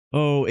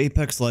Oh,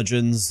 Apex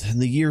Legends in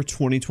the year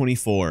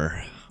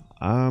 2024.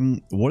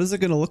 What is it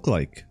going to look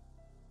like?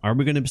 Are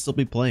we going to still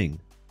be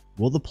playing?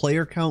 Will the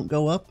player count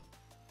go up?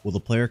 Will the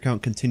player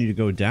count continue to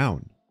go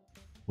down?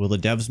 Will the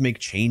devs make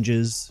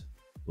changes?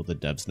 Will the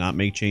devs not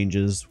make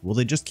changes? Will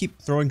they just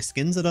keep throwing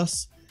skins at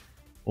us?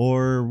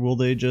 Or will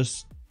they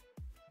just,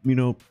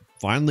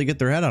 finally get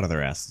their head out of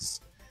their asses?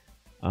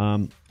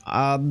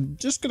 I'm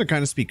just going to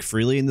kind of speak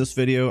freely in this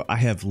video. I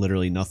have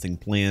literally nothing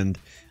planned.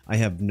 I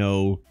have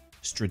no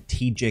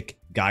strategic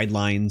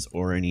guidelines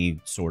or any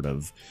sort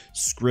of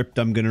script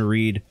I'm going to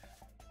read.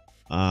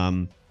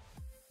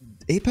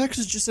 Apex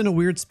is just in a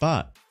weird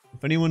spot.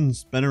 If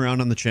anyone's been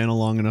around on the channel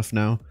long enough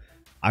now,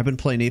 I've been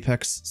playing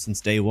Apex since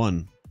day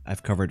one.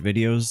 I've covered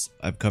videos,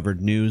 I've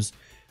covered news,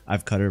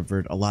 I've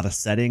covered a lot of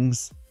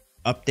settings,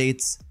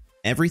 updates,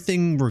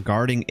 everything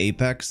regarding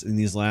Apex in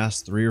these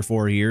last 3 or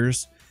 4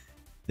 years.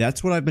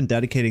 That's what I've been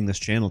dedicating this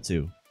channel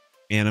to.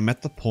 And I'm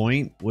at the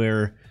point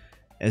where,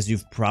 as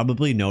you've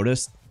probably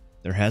noticed,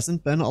 there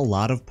hasn't been a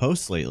lot of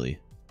posts lately.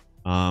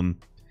 I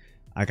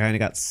kind of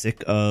got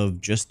sick of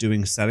just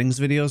doing settings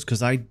videos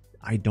because I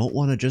don't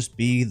want to just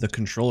be the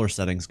controller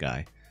settings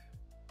guy.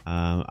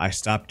 I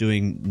stopped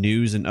doing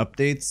news and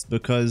updates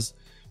because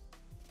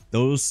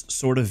those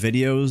sort of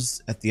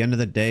videos at the end of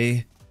the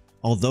day,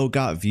 although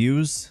got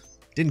views,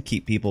 didn't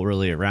keep people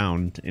really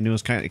around, and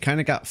it kind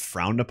of got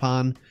frowned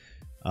upon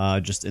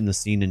just in the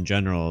scene in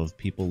general of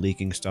people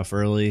leaking stuff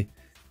early.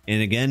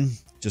 And again,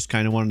 just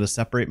kind of wanted to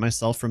separate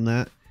myself from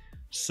that.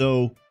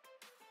 So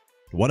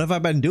what have I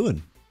been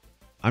doing?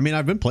 I mean,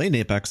 I've been playing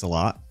Apex a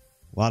lot.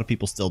 A lot of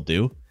people still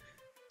do.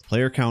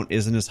 Player count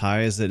isn't as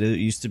high as it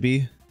used to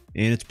be,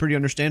 and it's pretty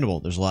understandable.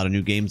 There's a lot of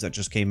new games that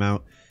just came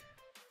out.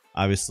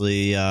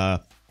 Obviously,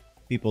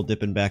 people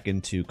dipping back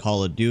into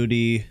Call of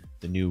Duty,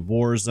 the new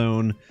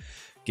Warzone,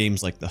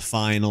 games like the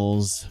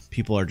Finals.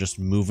 People are just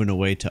moving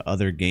away to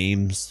other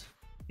games,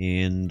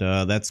 and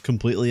that's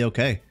completely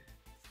okay.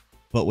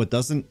 But what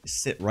doesn't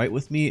sit right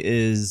with me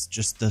is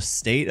just the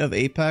state of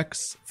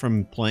Apex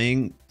from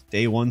playing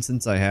day one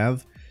since I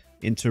have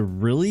into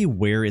really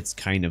where it's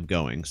kind of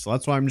going. So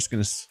that's why I'm just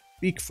going to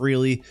speak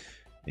freely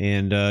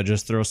and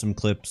just throw some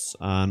clips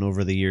on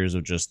over the years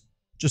of just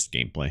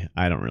gameplay.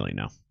 I don't really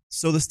know.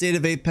 So the state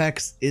of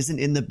Apex isn't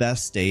in the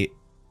best state.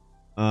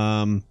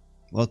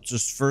 Let's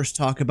just first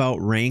talk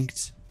about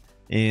ranked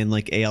and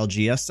like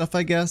ALGS stuff,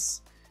 I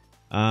guess.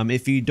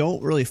 If you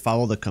don't really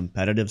follow the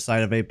competitive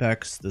side of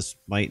Apex, this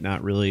might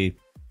not really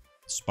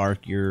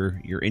spark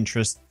your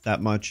interest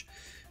that much.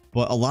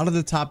 But a lot of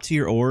the top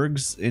tier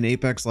orgs in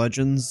Apex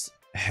Legends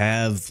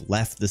have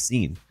left the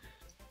scene.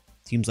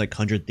 Teams like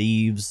 100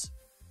 Thieves,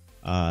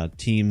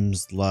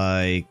 teams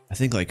like, I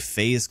think like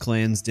FaZe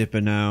Clan's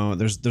dipping out.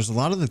 There's a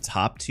lot of the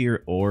top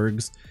tier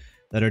orgs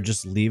that are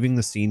just leaving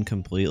the scene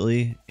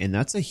completely. And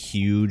that's a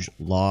huge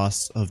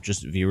loss of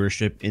just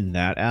viewership in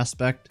that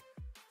aspect.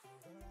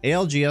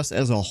 ALGS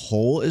as a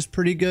whole is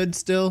pretty good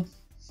still,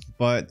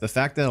 but the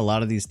fact that a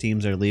lot of these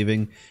teams are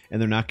leaving and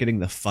they're not getting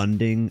the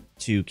funding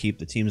to keep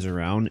the teams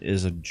around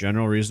is a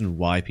general reason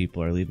why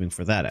people are leaving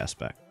for that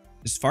aspect.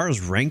 As far as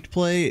ranked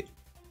play,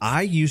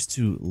 I used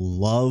to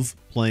love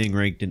playing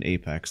ranked in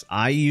Apex.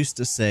 I used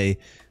to say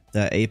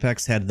that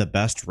Apex had the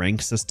best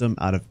rank system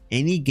out of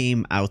any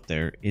game out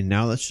there, and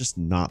now that's just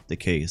not the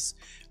case.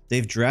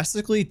 They've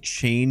drastically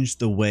changed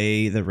the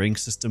way the rank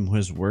system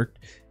has worked.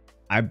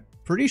 I'm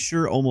pretty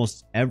sure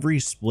almost every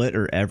split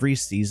or every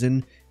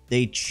season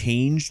they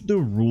change the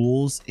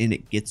rules and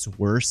it gets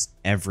worse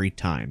every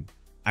time.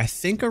 I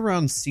think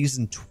around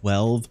season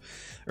 12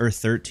 or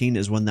 13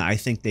 is when I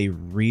think they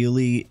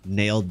really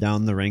nailed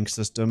down the rank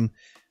system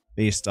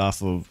based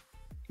off of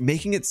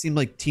making it seem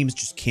like teams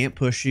just can't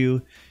push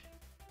you.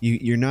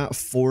 You're not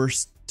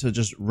forced to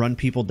just run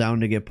people down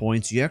to get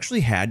points. You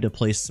actually had to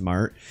play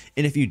smart,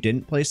 and if you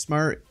didn't play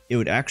smart, it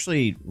would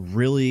actually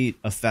really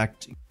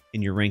affect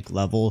in your rank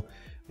level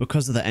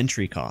because of the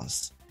entry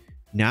cost.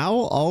 Now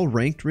all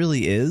ranked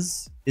really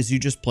is you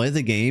just play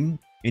the game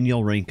and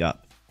you'll rank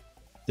up.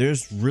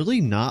 There's really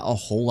not a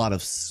whole lot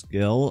of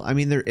skill. I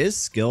mean, there is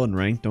skill in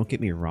ranked, don't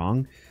get me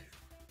wrong,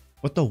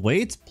 but the way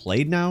it's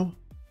played now,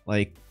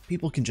 like,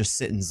 people can just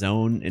sit in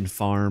zone and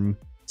farm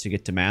to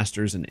get to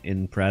masters and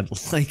in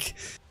pred. Like,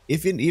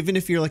 even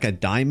if you're like a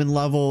diamond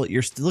level,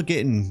 you're still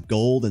getting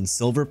gold and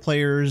silver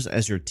players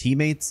as your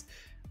teammates.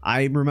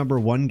 I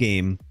remember one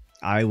game,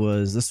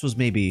 this was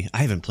maybe, I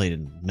haven't played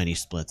in many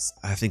splits,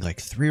 I think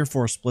like 3 or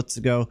 4 splits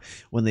ago,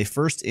 when they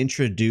first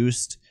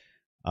introduced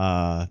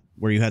where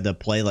you had to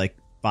play like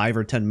 5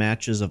 or 10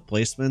 matches of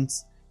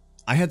placements.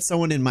 I had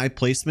someone in my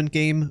placement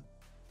game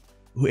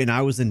and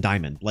I was in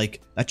diamond.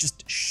 Like, that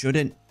just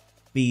shouldn't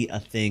be a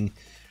thing.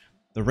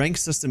 The rank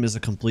system is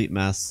a complete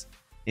mess,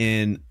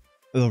 and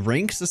the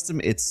rank system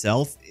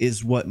itself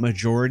is what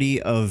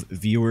majority of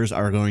viewers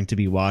are going to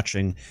be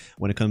watching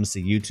when it comes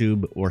to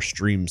YouTube or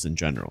streams in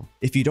general.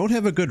 If you don't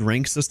have a good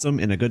rank system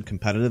and a good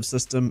competitive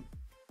system,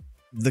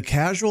 the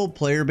casual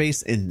player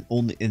base in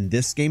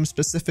this game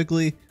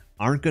specifically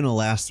aren't going to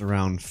last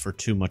around for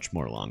too much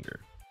more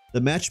longer.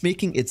 The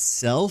matchmaking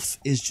itself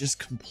is just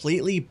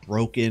completely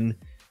broken.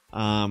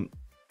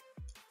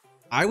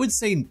 I would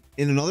say, and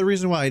another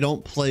reason why I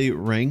don't play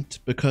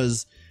ranked,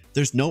 because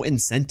there's no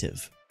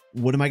incentive.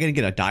 What am I going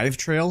to get? A dive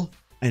trail?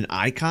 An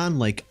icon?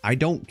 Like, I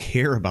don't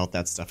care about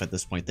that stuff at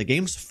this point. The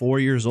game's 4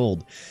 years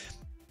old,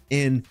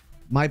 and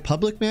my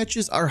public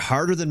matches are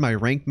harder than my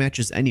ranked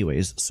matches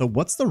anyways. So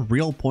what's the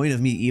real point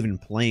of me even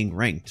playing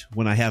ranked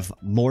when I have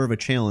more of a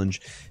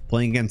challenge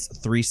playing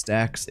against 3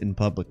 stacks in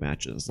public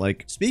matches?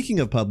 Like, speaking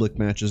of public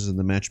matches in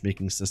the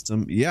matchmaking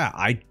system, yeah,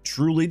 I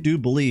truly do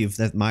believe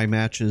that my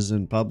matches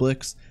in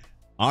publics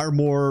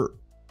are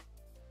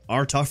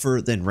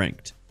tougher than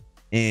ranked,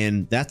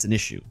 and that's an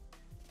issue.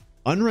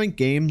 Unranked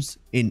games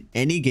in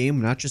any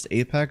game, not just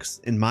Apex,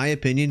 in my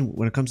opinion,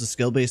 when it comes to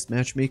skill-based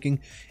matchmaking,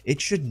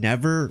 it should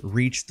never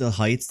reach the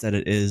heights that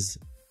it is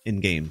in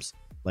games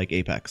like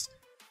Apex.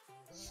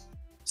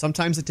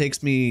 Sometimes it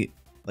takes me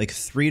like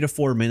 3 to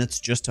 4 minutes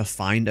just to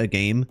find a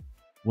game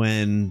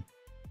when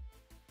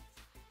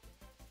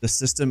the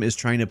system is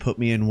trying to put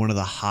me in one of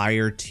the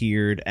higher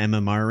tiered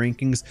MMR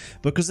rankings.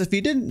 Because if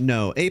you didn't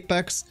know,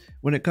 Apex,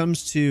 when it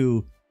comes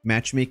to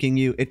matchmaking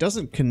you, it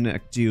doesn't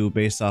connect you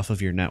based off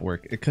of your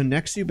network. It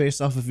connects you based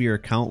off of your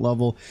account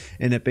level,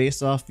 and it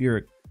based off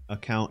your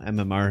account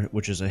MMR,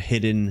 which is a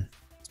hidden,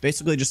 it's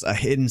basically just a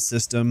hidden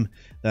system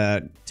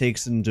that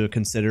takes into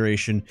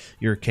consideration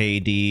your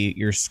KD,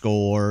 your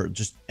score,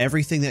 just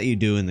everything that you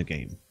do in the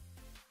game.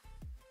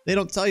 They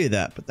don't tell you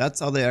that, but that's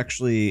how they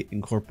actually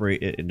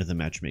incorporate it into the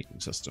matchmaking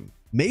system,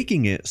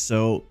 making it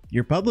so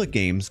your public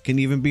games can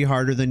even be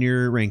harder than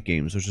your ranked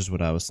games, which is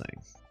what I was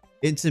saying.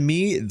 And to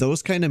me,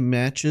 those kind of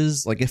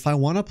matches, like if I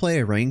want to play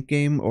a ranked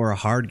game or a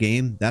hard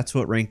game, that's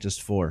what ranked is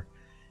for.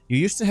 You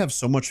used to have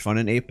so much fun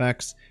in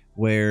Apex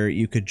where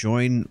you could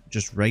join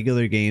just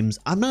regular games.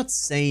 I'm not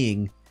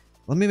saying,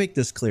 let me make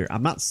this clear.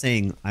 I'm not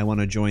saying I want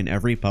to join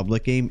every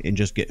public game and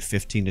just get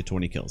 15 to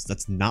 20 kills.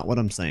 That's not what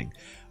I'm saying.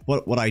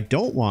 What I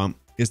don't want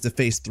is to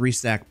face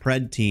 3-stack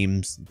pred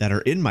teams that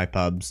are in my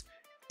pubs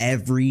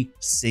every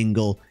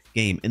single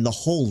game, and the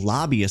whole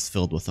lobby is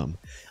filled with them.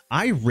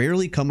 I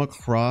rarely come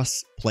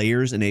across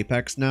players in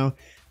Apex now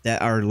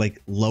that are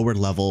like lower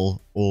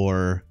level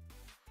or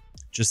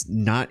just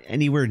not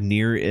anywhere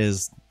near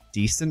as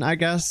decent, I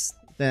guess,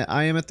 that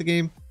I am at the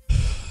game.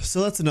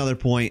 So that's another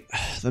point.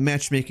 The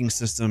matchmaking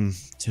system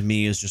to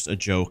me is just a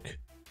joke,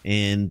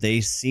 and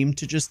they seem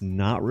to just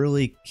not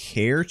really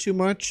care too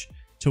much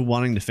to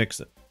wanting to fix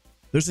it.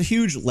 There's a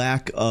huge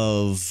lack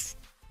of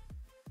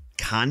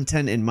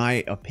content, in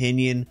my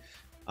opinion.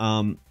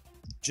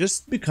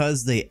 Just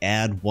because they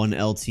add 1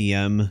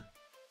 LTM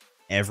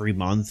every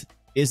month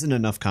isn't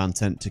enough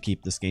content to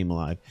keep this game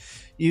alive.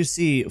 You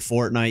see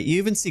Fortnite, you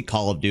even see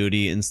Call of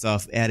Duty and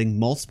stuff adding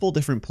multiple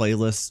different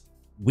playlists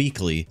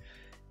weekly,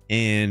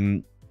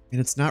 and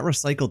it's not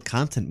recycled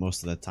content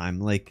most of the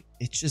time. Like,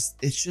 it's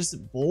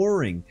just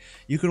boring.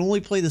 You can only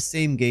play the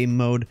same game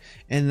mode,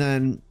 and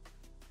then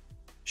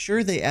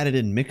sure, they added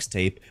in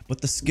mixtape, but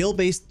the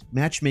skill-based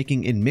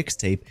matchmaking in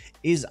mixtape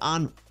is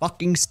on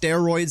fucking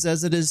steroids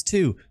as it is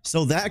too.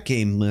 So that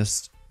game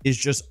list is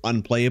just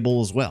unplayable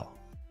as well.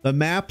 The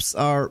maps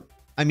are,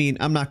 I mean,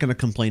 I'm not going to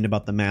complain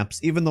about the maps,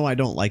 even though I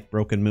don't like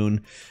Broken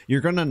Moon.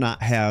 You're going to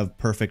not have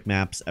perfect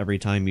maps every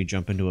time you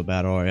jump into a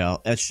battle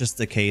royale. That's just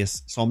the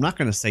case. So I'm not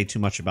going to say too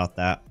much about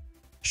that.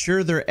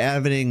 Sure, they're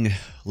adding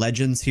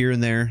legends here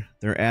and there.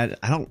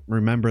 I don't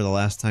remember the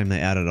last time they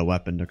added a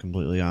weapon, to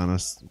completely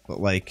honest, but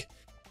like,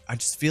 I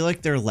just feel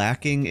like they're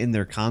lacking in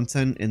their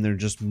content, and they're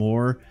just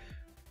more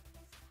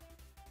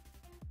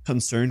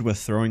concerned with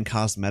throwing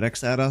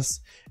cosmetics at us.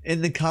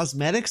 And the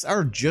cosmetics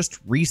are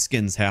just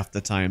reskins half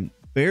the time.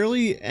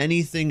 Barely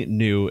anything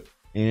new.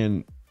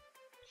 And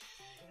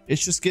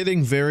it's just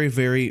getting very,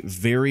 very,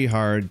 very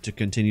hard to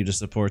continue to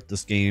support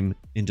this game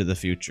into the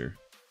future.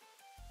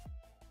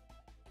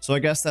 So I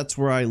guess that's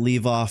where I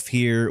leave off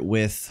here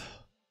with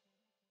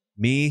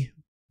me.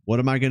 What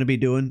am I going to be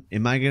doing?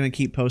 Am I going to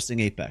keep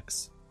posting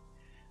Apex?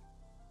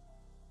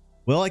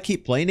 Will I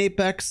keep playing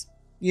Apex?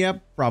 Yeah,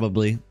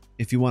 probably.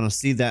 If you want to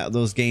see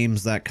those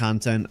games, that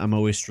content, I'm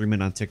always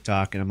streaming on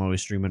TikTok, and I'm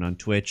always streaming on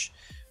Twitch.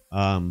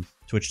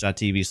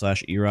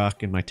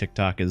 Twitch.tv/erock, and my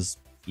TikTok is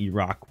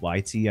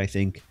erockyt, I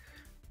think.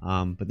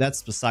 But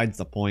that's besides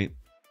the point.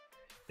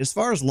 As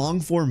far as long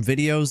form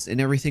videos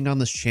and everything on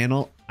this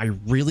channel, I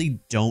really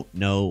don't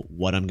know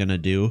what I'm going to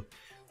do.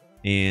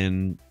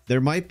 And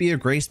there might be a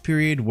grace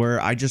period where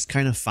I just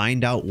kind of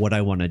find out what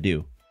I want to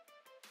do.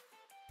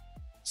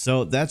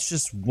 So that's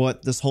just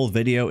what this whole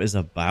video is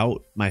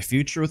about. My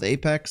future with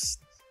Apex,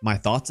 my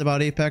thoughts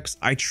about Apex.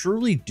 I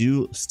truly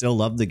do still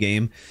love the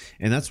game,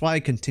 and that's why I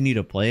continue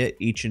to play it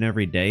each and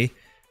every day.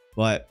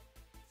 But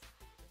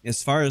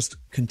as far as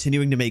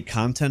continuing to make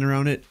content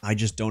around it, I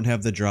just don't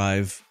have the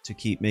drive to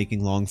keep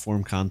making long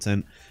form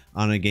content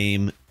on a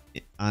game,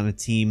 on a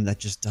team that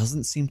just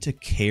doesn't seem to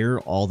care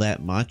all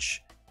that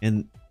much.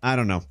 And I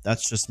don't know,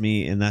 that's just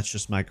me, and that's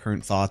just my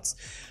current thoughts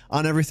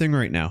on everything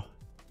right now.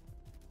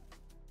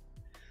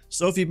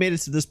 So if you made it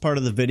to this part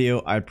of the video,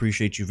 I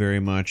appreciate you very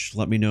much.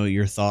 Let me know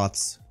your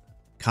thoughts.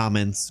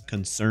 comments,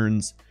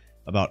 concerns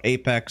about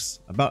Apex,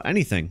 about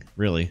anything,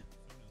 really.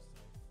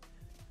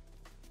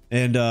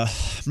 And I'm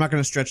not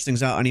going to stretch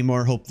things out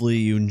anymore. Hopefully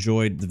you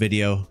enjoyed the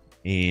video,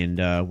 and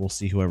we'll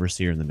see whoever's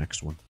here in the next one.